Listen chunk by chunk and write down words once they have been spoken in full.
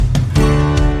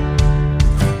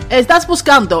¿Estás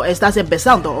buscando, estás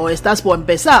empezando o estás por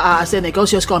empezar a hacer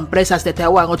negocios con empresas de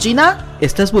Taiwán o China?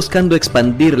 ¿Estás buscando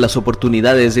expandir las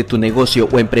oportunidades de tu negocio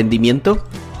o emprendimiento?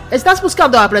 ¿Estás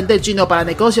buscando aprender chino para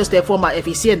negocios de forma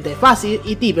eficiente, fácil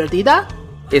y divertida?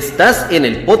 Estás en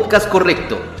el podcast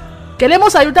correcto.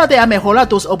 Queremos ayudarte a mejorar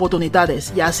tus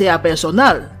oportunidades, ya sea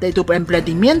personal, de tu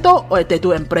emprendimiento o de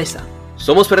tu empresa.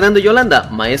 Somos Fernando y Yolanda,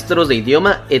 maestros de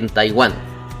idioma en Taiwán.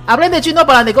 Aprende chino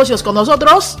para negocios con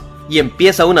nosotros y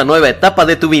empieza una nueva etapa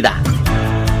de tu vida.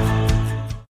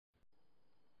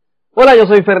 Hola, yo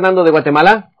soy Fernando de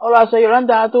Guatemala. Hola, soy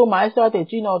Yolanda, tu maestra de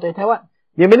chino de Taiwán.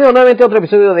 Bienvenido nuevamente a otro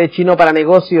episodio de Chino para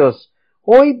Negocios.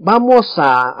 Hoy vamos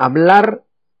a hablar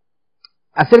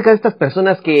acerca de estas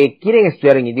personas que quieren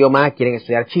estudiar en idioma, quieren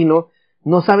estudiar chino,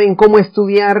 no saben cómo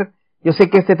estudiar. Yo sé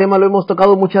que este tema lo hemos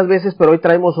tocado muchas veces, pero hoy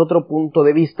traemos otro punto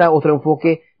de vista, otro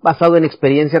enfoque basado en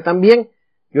experiencia también.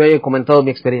 Yo he comentado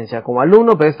mi experiencia como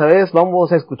alumno, pero esta vez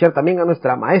vamos a escuchar también a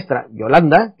nuestra maestra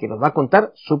Yolanda, que nos va a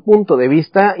contar su punto de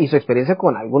vista y su experiencia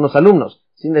con algunos alumnos,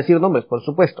 sin decir nombres, por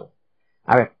supuesto.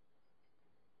 A ver,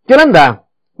 Yolanda,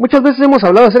 muchas veces hemos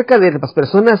hablado acerca de las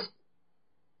personas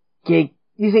que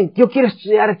dicen, yo quiero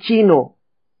estudiar chino,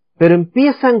 pero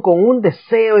empiezan con un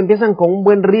deseo, empiezan con un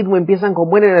buen ritmo, empiezan con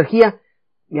buena energía,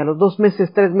 y a los 2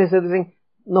 meses, 3 meses dicen,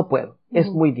 no puedo,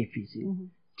 es muy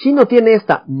difícil. Chino tiene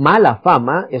esta mala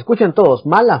fama, escuchen todos,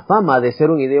 mala fama de ser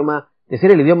un idioma, de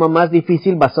ser el idioma más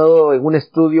difícil basado en un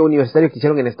estudio universitario que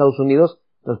hicieron en Estados Unidos,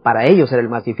 entonces para ellos era el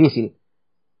más difícil.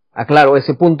 Aclaro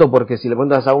ese punto porque si le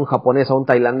preguntas a un japonés, a un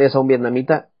tailandés, a un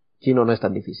vietnamita, chino no es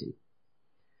tan difícil.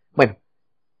 Bueno,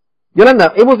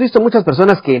 Yolanda, hemos visto muchas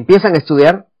personas que empiezan a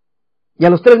estudiar y a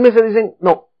los 3 meses dicen,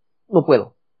 no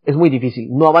puedo, es muy difícil,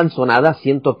 no avanzo nada,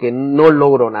 siento que no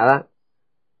logro nada.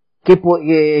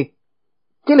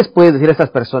 ¿Qué les puedes decir a estas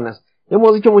personas?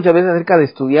 Hemos dicho muchas veces acerca de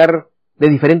estudiar de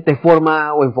diferente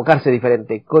forma o enfocarse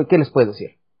diferente. ¿Qué les puedes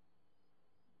decir?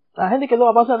 La gente que no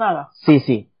avanza nada.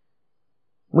 Sí.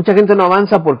 Mucha gente no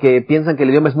avanza porque piensan que el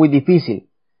idioma es muy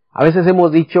difícil. A veces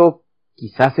hemos dicho,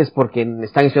 quizás es porque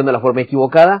están estudiando de la forma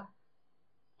equivocada,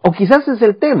 o quizás es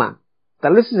el tema.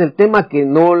 Tal vez es el tema que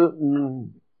no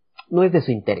es de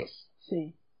su interés.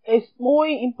 Sí. Es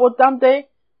muy importante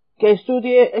que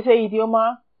estudie ese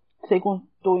idioma según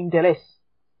tu interés.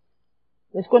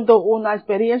 Les cuento una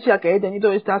experiencia que he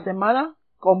tenido esta semana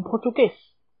con portugués.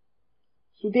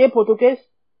 Estudié portugués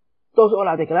 2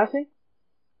 horas de clase.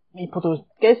 Mi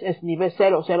portugués es nivel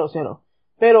 000.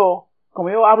 Pero como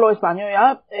yo hablo español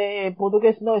ya,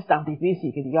 portugués no es tan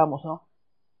difícil que digamos, ¿no?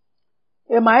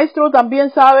 El maestro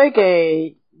también sabe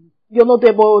que yo no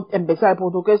debo empezar el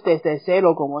portugués desde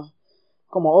cero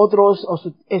como otros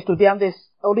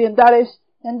estudiantes orientales.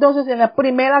 Entonces en la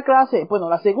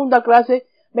segunda clase,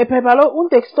 me preparó un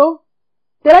texto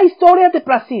de la historia de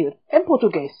Brasil, en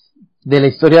portugués. De la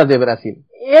historia de Brasil.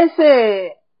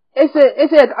 Ese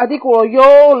artículo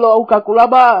yo lo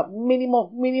calculaba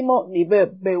mínimo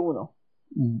nivel B1.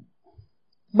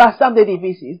 Bastante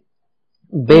difícil.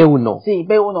 B1. Sí,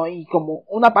 B1 y como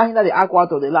una página de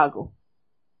A4 de largo.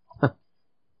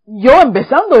 Yo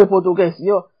empezando el portugués,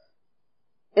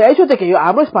 el hecho de que yo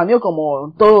hablo español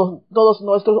como todos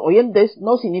nuestros oyentes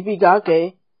no significa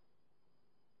que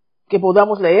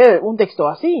podamos leer un texto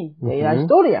así, de la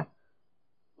historia.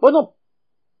 Bueno,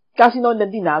 casi no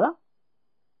entendí nada.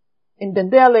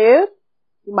 Intenté a leer,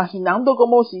 imaginando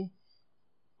cómo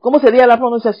sería la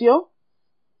pronunciación.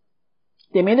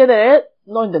 Terminé de leer,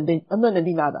 no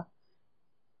entendí nada.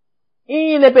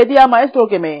 Y le pedí al maestro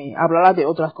que me hablara de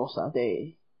otras cosas,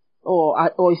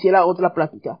 o hiciera otra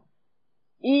práctica.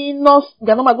 Y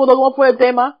ya no me acuerdo cómo fue el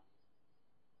tema.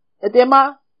 El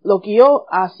tema lo guió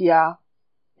hacia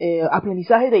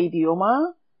aprendizaje de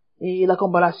idioma y la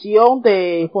comparación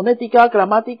de fonética,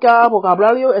 gramática,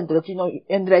 vocabulario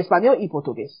entre español y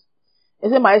portugués.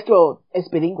 Ese maestro es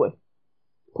bilingüe,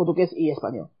 portugués y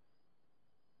español.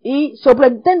 Y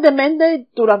sorprendentemente,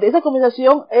 durante esa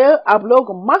conversación, él habló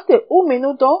con más de 1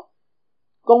 minuto,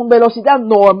 con velocidad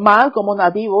normal como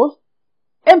nativos,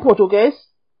 en portugués,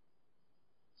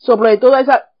 sobre toda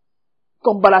esa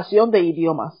comparación de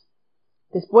idiomas.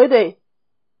 Después de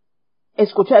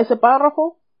escuchar ese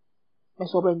párrafo, me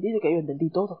sorprendí de que yo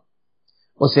entendí todo.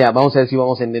 O sea, vamos a ver si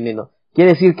vamos entendiendo.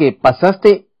 Quiere decir que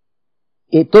pasaste,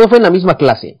 todo fue en la misma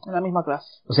clase. En la misma clase.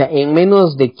 O sea, en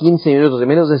menos de 15 minutos, en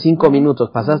menos de 5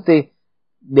 minutos, pasaste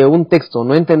de un texto,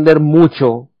 no entender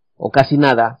mucho o casi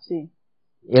nada. Sí.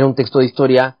 Era un texto de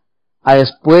historia, a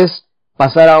después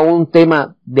pasar a un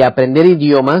tema de aprender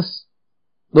idiomas,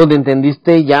 donde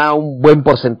entendiste ya un buen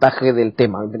porcentaje del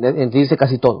tema, entendiste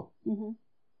casi todo.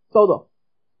 Todo.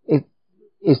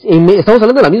 Estamos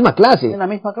hablando de la misma clase. En la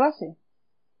misma clase.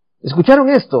 ¿Escucharon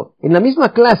esto? En la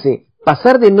misma clase,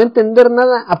 pasar de no entender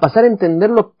nada a pasar a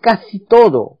entenderlo casi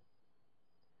todo.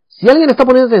 Si alguien está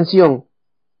poniendo atención,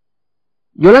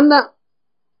 Yolanda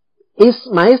es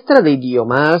maestra de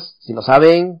idiomas, si lo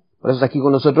saben, por eso está aquí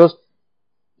con nosotros,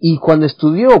 y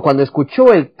cuando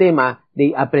escuchó el tema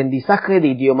de aprendizaje de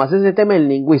idiomas, ese tema en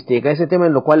lingüística, ese tema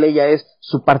en lo cual ella es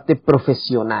su parte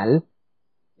profesional,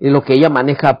 en lo que ella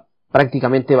maneja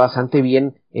prácticamente bastante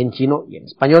bien en chino y en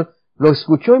español, lo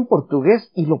escuchó en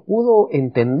portugués y lo pudo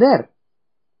entender.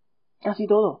 Casi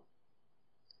todo.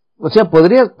 O sea,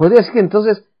 podría decir que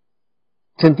entonces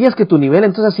sentías que tu nivel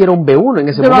entonces sí era un B1 en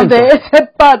ese momento. Durante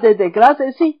esa parte de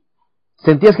clase, sí.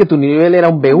 Sentías que tu nivel era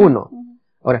un B1.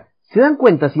 Ahora, ¿se dan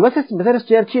cuenta? Si vas a empezar a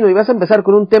estudiar chino y vas a empezar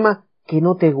con un tema que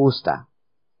no te gusta,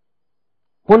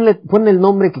 ponle el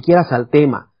nombre que quieras al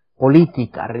tema.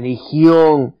 Política,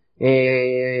 religión,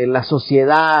 la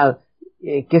sociedad,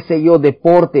 qué sé yo,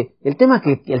 deporte, el tema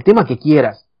que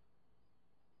quieras.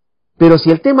 Pero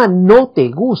si el tema no te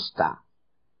gusta,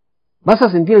 vas a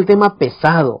sentir el tema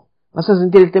pesado, vas a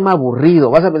sentir el tema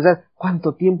aburrido, vas a pensar,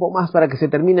 ¿cuánto tiempo más para que se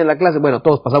termine la clase? Bueno,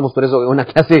 todos pasamos por eso en una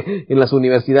clase en las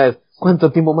universidades.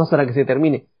 ¿Cuánto tiempo más para que se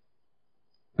termine?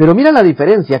 Pero mira la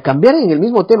diferencia, cambiar en el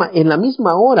mismo tema, en la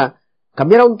misma hora,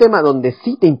 cambiar a un tema donde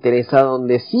sí te interesa,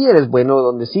 donde sí eres bueno,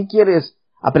 donde sí quieres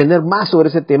aprender más sobre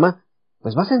ese tema,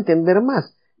 pues vas a entender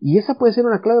más. Y esa puede ser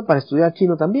una clave para estudiar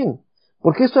chino también.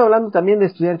 ¿Por qué estoy hablando también de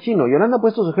estudiar chino? Yolanda ha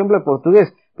puesto su ejemplo de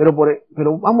portugués, pero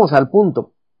vamos al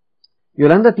punto.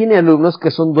 Yolanda tiene alumnos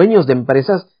que son dueños de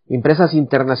empresas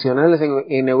internacionales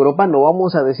en Europa, no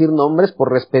vamos a decir nombres por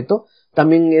respeto.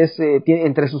 También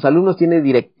entre sus alumnos tiene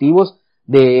directivos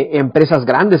de empresas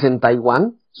grandes en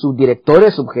Taiwán,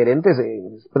 subdirectores, subgerentes,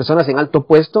 personas en alto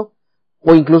puesto,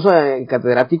 o incluso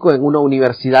catedrático en una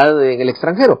universidad en el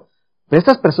extranjero. Pero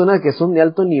estas personas que son de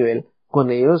alto nivel, con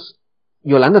ellos,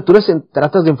 Yolanda, tú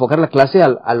tratas de enfocar la clase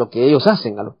a lo que ellos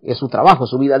hacen, es su trabajo,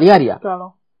 su vida diaria.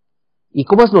 Claro. ¿Y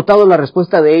cómo has notado la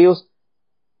respuesta de ellos,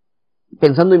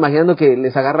 imaginando que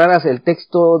les agarraras el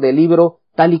texto del libro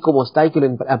tal y como está y que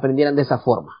lo aprendieran de esa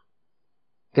forma?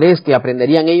 ¿Crees que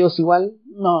aprenderían ellos igual?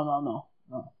 No.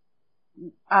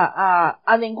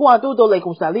 A ningún adulto le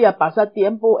gustaría pasar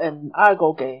tiempo en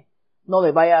algo que no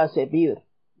le vaya a servir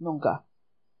nunca,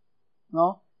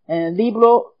 ¿no? En el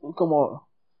libro, como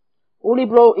un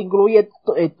libro incluye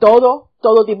todo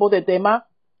tipo de temas,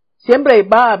 siempre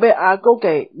va a haber algo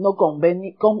que no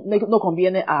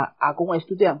conviene a algún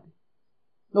estudiante.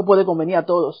 No puede convenir a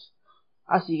todos.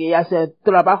 Así que hace el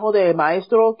trabajo de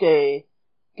maestro que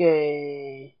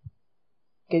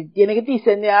tiene que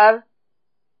diseñar,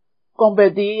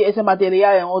 convertir ese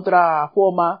material en otra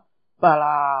forma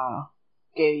para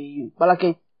que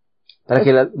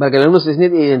el alumno se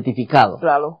sienta identificado.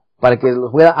 Claro. Para que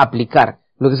lo pueda aplicar.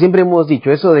 Lo que siempre hemos dicho,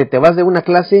 eso de te vas de una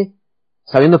clase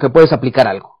sabiendo que puedes aplicar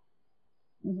algo.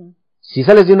 Uh-huh. Si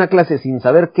sales de una clase sin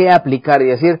saber qué aplicar y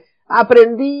decir,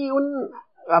 aprendí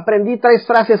 3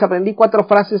 frases, aprendí 4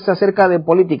 frases acerca de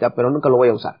política, pero nunca lo voy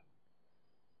a usar.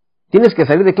 Tienes que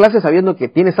salir de clase sabiendo que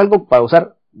tienes algo para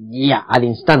usar ya, al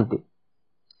instante.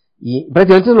 Y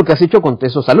prácticamente es lo que has hecho con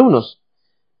esos alumnos.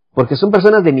 Porque son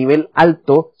personas de nivel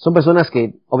alto, son personas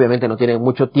que obviamente no tienen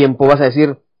mucho tiempo, vas a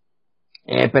decir,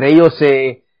 pero ellos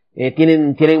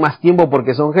tienen más tiempo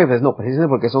porque son jefes. No, precisamente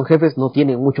porque son jefes no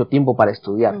tienen mucho tiempo para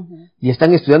estudiar. Uh-huh. Y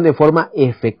están estudiando de forma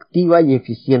efectiva y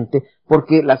eficiente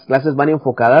porque las clases van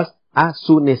enfocadas a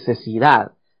su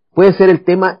necesidad. Puede ser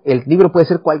el libro puede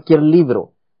ser cualquier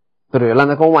libro, pero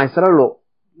Yolanda como maestra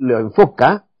lo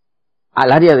enfoca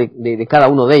al área de cada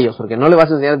uno de ellos, porque no le vas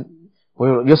a enseñar,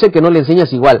 bueno, yo sé que no le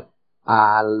enseñas igual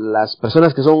a las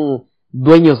personas que son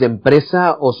dueños de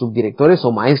empresa o subdirectores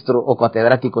o maestros o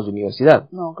catedráticos de universidad.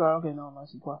 No, claro que no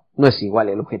es igual. No es igual,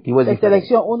 el objetivo es diferente. Desde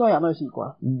lección 1 ya no es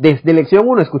igual. Desde lección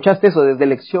 1, escuchaste eso, desde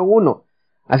lección 1.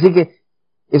 Así que,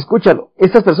 escúchalo,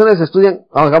 estas personas estudian,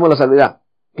 hagamos la salvedad,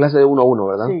 clase de 1 a 1,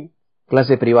 ¿verdad? Sí.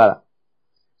 Clase privada.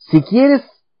 Si quieres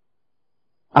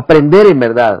aprender en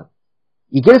verdad,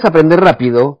 y quieres aprender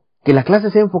rápido, que la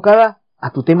clase sea enfocada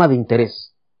a tu tema de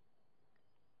interés.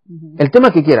 Uh-huh. El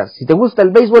tema que quieras. Si te gusta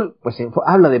el béisbol, pues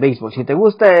habla de béisbol. Si te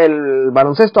gusta el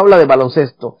baloncesto, habla de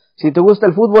baloncesto. Si te gusta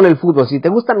el fútbol, el fútbol. Si te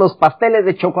gustan los pasteles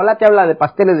de chocolate, habla de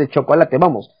pasteles de chocolate.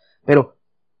 Vamos. Pero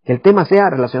que el tema sea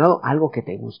relacionado a algo que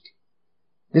te guste.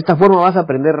 De esta forma vas a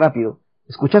aprender rápido.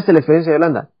 ¿Escuchaste la experiencia de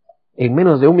Yolanda? En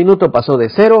menos de 1 minuto pasó de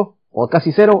 0 o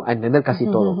casi 0 a entender casi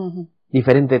todo. Uh-huh.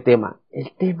 Diferente tema.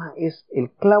 El tema es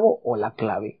el clavo o la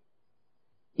clave.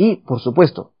 Y, por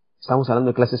supuesto, estamos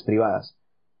hablando de clases privadas.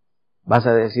 Vas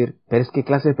a decir, pero es que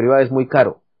clase privada es muy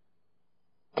caro.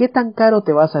 ¿qué tan caro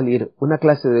te va a salir una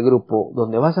clase de grupo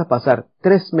donde vas a pasar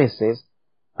 3 meses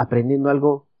aprendiendo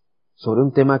algo sobre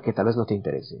un tema que tal vez no te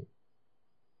interese?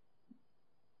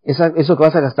 Eso que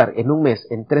vas a gastar en un mes,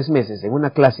 en 3 meses, en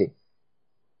una clase,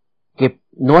 que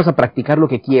no vas a practicar lo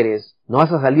que quieres, no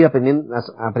vas a salir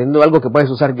aprendiendo algo que puedes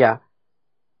usar ya,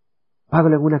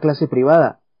 págalo en una clase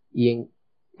privada, y en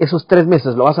esos 3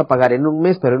 meses lo vas a pagar en un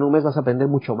mes, pero en un mes vas a aprender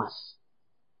mucho más.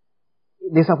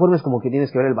 De esa forma es como que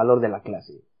tienes que ver el valor de la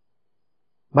clase.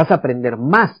 Vas a aprender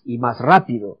más y más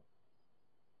rápido.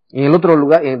 En el otro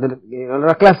lugar, en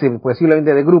la clase,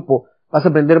 posiblemente de grupo, vas a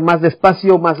aprender más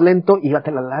despacio, más lento, y a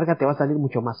la larga te va a salir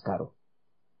mucho más caro.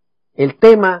 El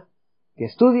tema que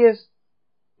estudies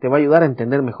te va a ayudar a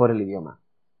entender mejor el idioma.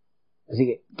 Así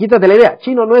que, quítate la idea,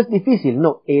 chino no es difícil,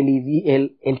 no,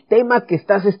 el tema que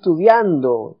estás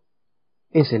estudiando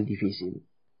es el difícil.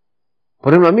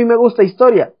 Por ejemplo, a mí me gusta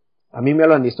historia, a mí me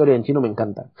hablan de historia en chino, me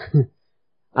encanta.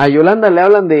 A Yolanda le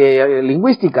hablan de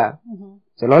lingüística,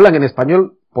 se lo hablan en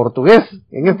español, portugués,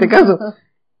 en este caso.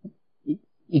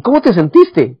 ¿Y cómo te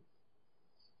sentiste?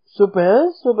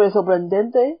 Súper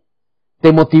sorprendente.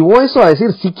 ¿Te motivó eso a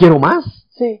decir, sí quiero más?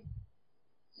 Sí.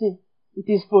 Y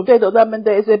disfruté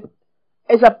totalmente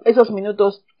esos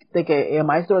minutos de que el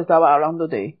maestro estaba hablando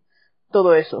de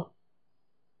todo eso.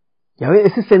 Ya ves,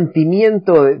 ese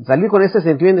sentimiento, de salir con ese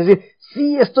sentimiento de decir,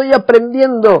 sí, estoy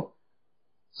aprendiendo,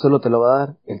 solo te lo va a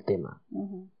dar el tema.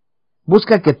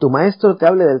 Busca que tu maestro te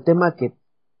hable del tema que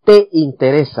te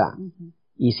interesa.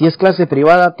 Y si es clase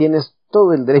privada, tienes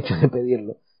todo el derecho de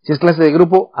pedirlo. Si es clase de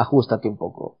grupo, ajústate un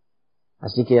poco.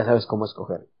 Así que ya sabes cómo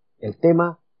escoger. El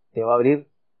tema te va a abrir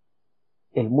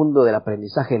el mundo del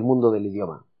aprendizaje, el mundo del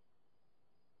idioma.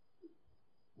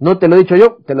 No te lo he dicho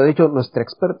yo, te lo he dicho nuestra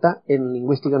experta en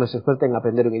lingüística, nuestra experta en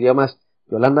aprender en idiomas,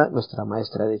 Yolanda, nuestra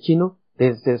maestra de chino,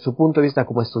 desde su punto de vista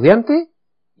como estudiante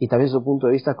y también su punto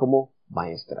de vista como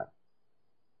maestra.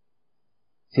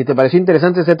 Si te pareció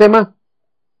interesante este tema,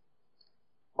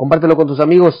 compártelo con tus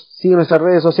amigos, sigue nuestras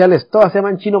redes sociales, todas se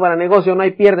llaman Chino para Negocio, no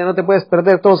hay pierde, no te puedes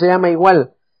perder, todo se llama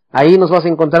igual. Ahí nos vas a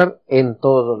encontrar en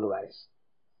todos los lugares.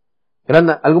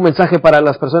 Yolanda, ¿algún mensaje para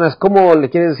las personas? ¿Cómo le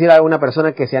quieres decir a una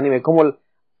persona que se anime? ¿Cómo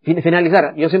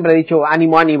finalizar? Yo siempre he dicho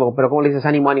ánimo, pero ¿cómo le dices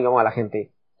ánimo a la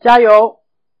gente? ¡Chayo!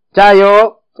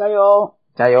 ¡Chayo! ¡Chayo!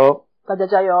 ¡Chayo! ¡Taya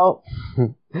chayo!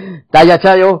 ¡Taya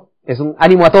chayo! Es un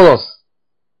ánimo a todos.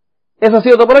 Eso ha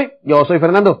sido todo por hoy. Yo soy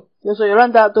Fernando. Yo soy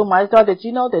Yolanda, tu maestra de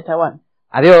chino de Taiwán.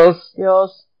 Adiós.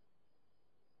 Adiós.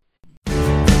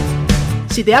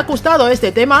 Si te ha gustado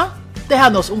este tema,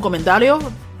 déjanos un comentario,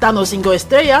 danos 5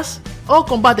 estrellas o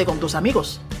comparte con tus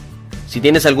amigos. Si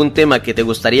tienes algún tema que te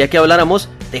gustaría que habláramos,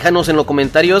 déjanos en los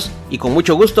comentarios y con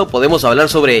mucho gusto podemos hablar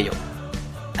sobre ello.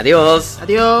 Adiós.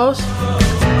 Adiós.